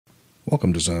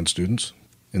Welcome design students.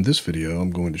 In this video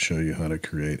I'm going to show you how to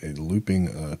create a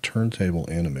looping turntable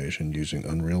animation using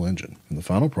Unreal Engine. And the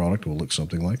final product will look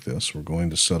something like this. We're going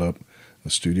to set up a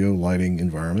studio lighting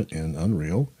environment in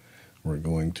Unreal. We're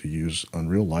going to use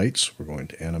Unreal Lights. We're going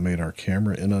to animate our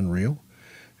camera in Unreal.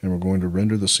 And we're going to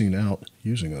render the scene out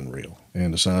using Unreal.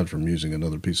 And aside from using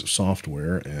another piece of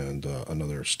software and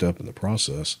another step in the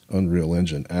process, Unreal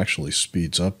Engine actually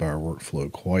speeds up our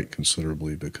workflow quite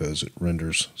considerably because it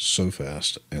renders so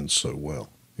fast and so well.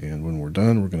 And when we're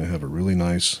done, we're going to have a really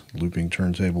nice looping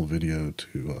turntable video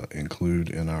to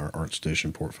include in our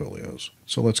ArtStation portfolios.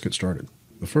 So let's get started.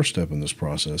 The first step in this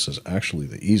process is actually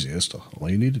the easiest. All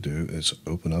you need to do is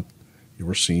open up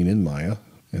your scene in Maya,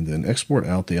 and then export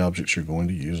out the objects you're going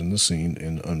to use in the scene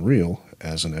in Unreal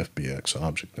as an FBX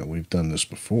object. Now, we've done this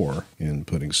before in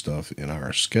putting stuff in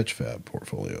our Sketchfab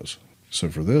portfolios. So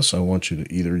for this, I want you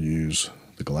to either use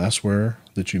the glassware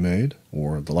that you made,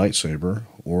 or the lightsaber,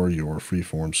 or your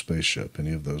freeform spaceship.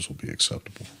 Any of those will be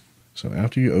acceptable. So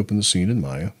after you open the scene in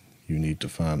Maya, you need to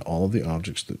find all of the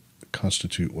objects that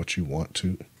constitute what you want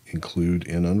to include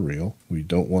in Unreal. We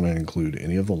don't want to include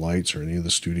any of the lights or any of the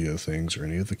studio things or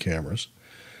any of the cameras.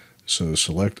 So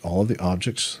select all of the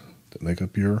objects that make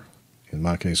up your, in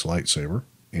my case, lightsaber.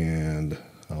 And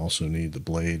I also need the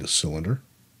blade cylinder.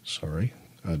 Sorry,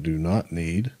 I do not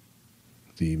need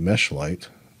the mesh light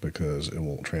because it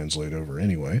won't translate over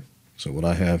anyway. So what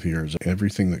I have here is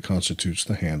everything that constitutes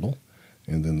the handle,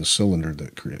 and then the cylinder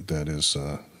that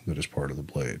is part of the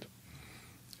blade.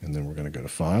 And then we're going to go to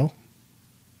File,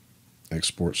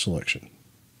 Export Selection.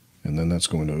 And then that's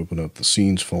going to open up the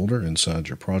Scenes folder inside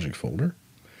your project folder.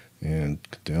 And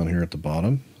down here at the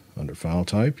bottom, under File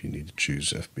Type, you need to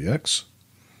choose FBX.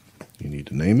 You need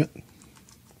to name it.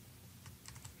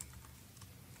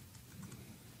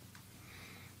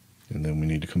 And then we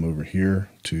need to come over here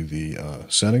to the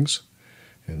settings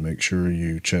and make sure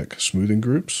you check Smoothing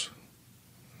Groups,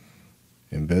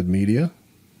 Embed Media,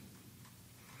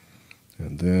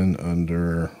 and then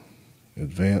under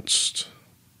Advanced,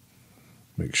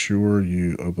 make sure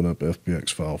you open up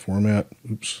FBX file format.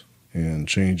 And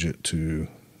change it to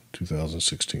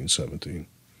 2016-17.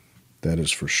 That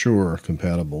is for sure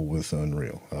compatible with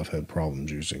Unreal. I've had problems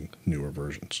using newer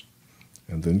versions.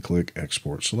 And then click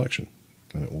Export Selection.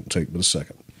 And it won't take but a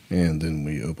second. And then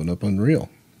we open up Unreal.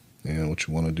 And what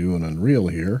you want to do in Unreal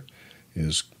here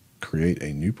is create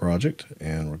a new project.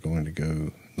 And we're going to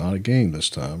go, not a game this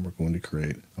time, we're going to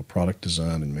create a product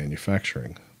design and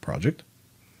manufacturing project.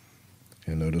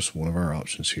 And notice one of our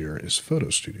options here is Photo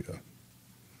Studio.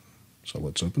 So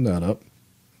let's open that up.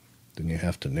 Then you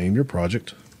have to name your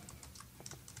project.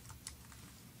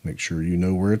 Make sure you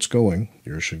know where it's going.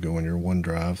 Yours should go in your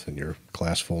OneDrive and your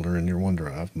class folder in your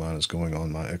OneDrive. Mine is going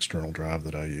on my external drive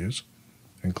that I use.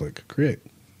 And click Create.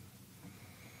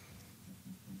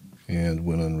 And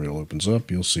when Unreal opens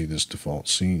up, you'll see this default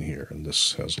scene here. And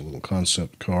this has a little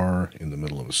concept car in the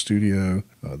middle of a studio.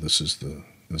 This is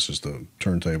the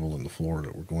turntable and the floor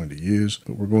that we're going to use.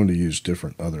 But we're going to use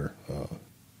different other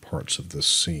parts of this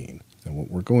scene. And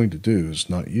what we're going to do is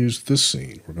not use this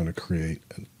scene. We're going to create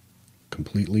a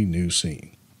completely new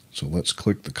scene. So let's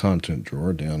click the content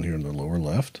drawer down here in the lower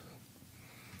left.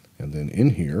 And then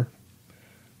in here,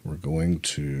 we're going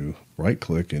to right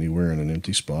click anywhere in an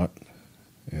empty spot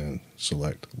and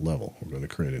select level. We're going to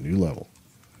create a new level.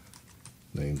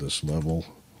 Name this level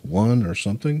 1 or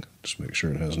something. Just make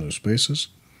sure it has no spaces.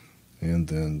 And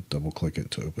then double click it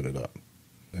to open it up.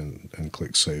 And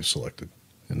click Save Selected.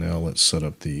 And now let's set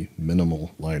up the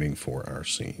minimal lighting for our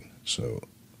scene. So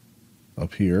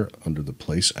up here under the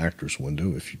Place Actors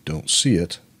window, if you don't see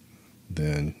it,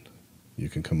 then you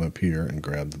can come up here and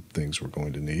grab the things we're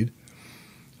going to need.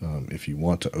 If you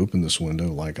want to open this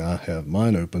window like I have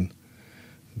mine open,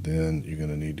 then you're going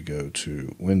to need to go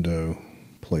to Window,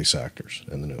 Place Actors,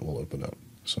 and then it will open up.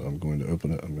 So I'm going to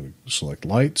open it. I'm going to select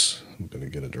Lights. I'm going to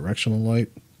get a directional light.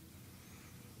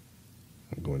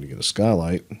 I'm going to get a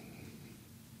skylight.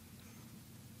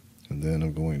 And then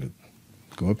I'm going to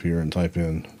go up here and type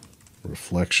in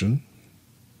Reflection.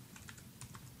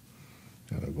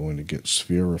 And I'm going to get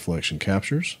Sphere Reflection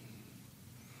Captures.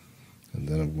 And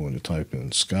then I'm going to type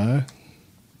in Sky.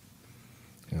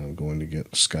 And I'm going to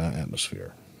get Sky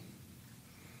Atmosphere.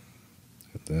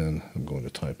 And then I'm going to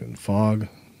type in Fog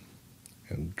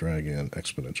and drag in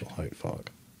Exponential Height Fog.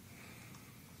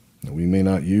 Now, we may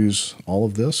not use all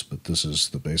of this, but this is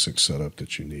the basic setup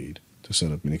that you need to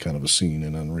set up any kind of a scene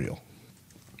in Unreal.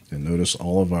 And notice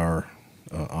all of our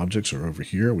objects are over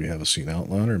here. We have a scene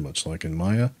outliner, much like in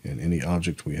Maya, and any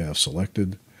object we have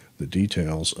selected, the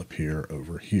details appear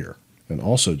over here. And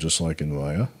also, just like in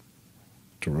Maya,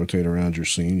 To rotate around your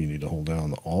scene, you need to hold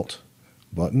down the Alt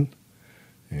button,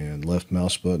 and left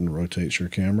mouse button rotates your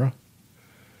camera.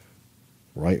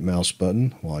 Right mouse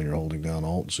button while you're holding down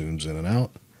Alt zooms in and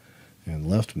out, and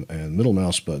left and middle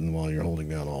mouse button while you're holding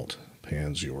down Alt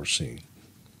pans your scene.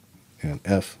 And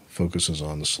F focuses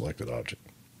on the selected object.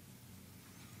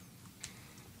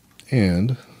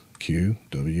 And Q,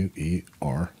 W, E,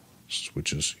 R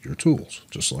switches your tools,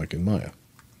 just like in Maya.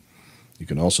 You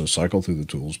can also cycle through the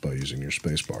tools by using your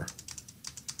spacebar.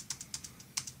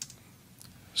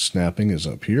 Snapping is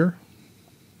up here,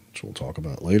 which we'll talk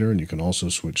about later, and you can also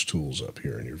switch tools up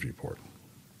here in your viewport.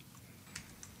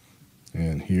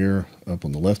 And here, up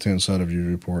on the left-hand side of your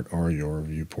viewport, are your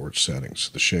viewport settings,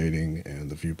 the shading and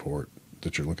the viewport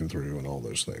that you're looking through and all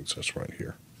those things. That's right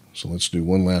here. So let's do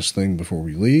one last thing before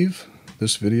we leave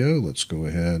this video. Let's go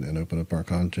ahead and open up our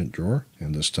content drawer,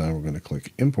 and this time we're going to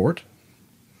click Import,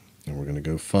 and we're going to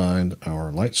go find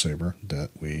our lightsaber that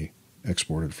we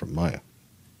exported from Maya.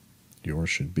 Yours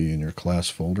should be in your class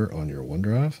folder on your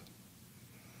OneDrive.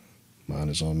 Mine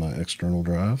is on my external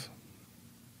drive.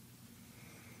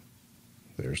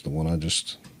 There's the one I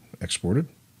just exported.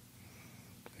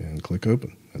 And click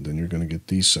Open. And then you're going to get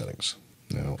these settings.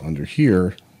 Now under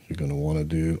here, you're going to want to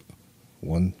do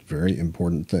one very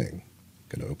important thing.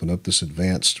 You're going to open up this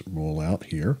advanced rollout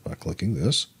here by clicking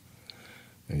this.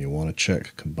 And you want to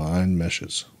check Combine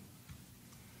Meshes.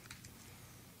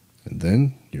 And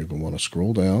then you're going to want to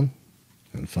scroll down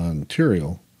and find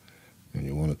Material. And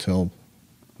you want to tell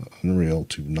Unreal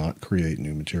to not create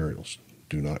new materials.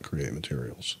 Do not create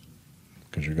materials,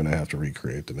 because you're going to have to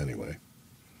recreate them anyway.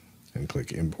 And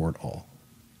click Import All.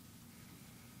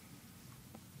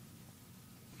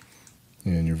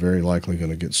 And you're very likely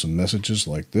going to get some messages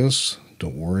like this.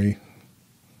 Don't worry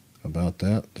about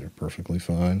that. They're perfectly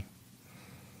fine.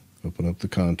 Open up the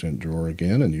content drawer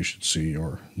again, and you should see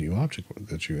your new object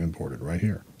that you imported right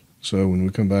here. So when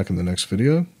we come back in the next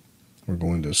video, we're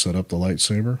going to set up the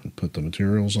lightsaber and put the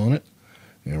materials on it.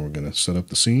 And we're going to set up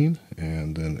the scene,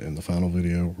 and then in the final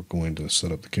video, we're going to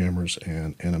set up the cameras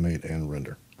and animate and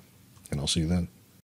render. And I'll see you then.